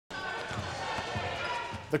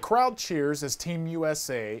The crowd cheers as Team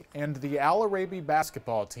USA and the Arabi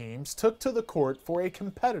basketball teams took to the court for a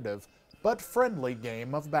competitive but friendly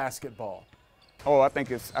game of basketball. Oh, I think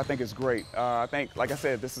it's great. I think, like I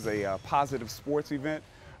said, this is a positive sports event.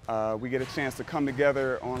 We get a chance to come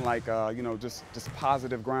together on just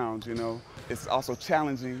positive grounds. It's also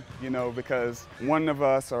challenging, because one of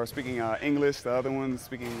us are speaking English, the other one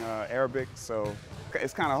speaking Arabic. So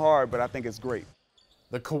it's kind of hard, but I think it's great.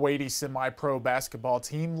 The Kuwaiti semi-pro basketball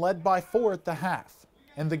team led by 4 at the half,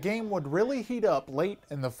 and the game would really heat up late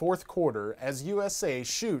in the fourth quarter as USA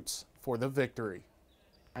shoots for the victory.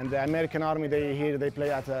 And the American Army, they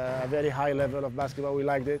play at a very high level of basketball. We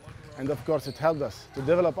liked it, and of course it helped us to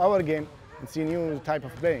develop our game and see new type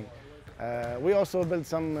of playing. We also built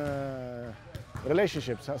some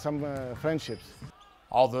relationships, some friendships.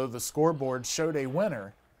 Although the scoreboard showed a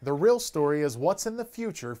winner, the real story is what's in the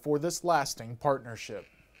future for this lasting partnership.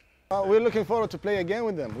 We're looking forward to play again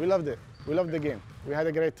with them. We loved it. We loved the game. We had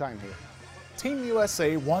a great time here. Team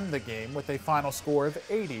USA won the game with a final score of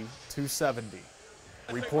 80-70.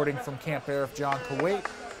 Reporting from Camp Arifjan, Kuwait,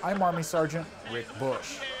 I'm Army Sergeant Rick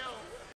Bush.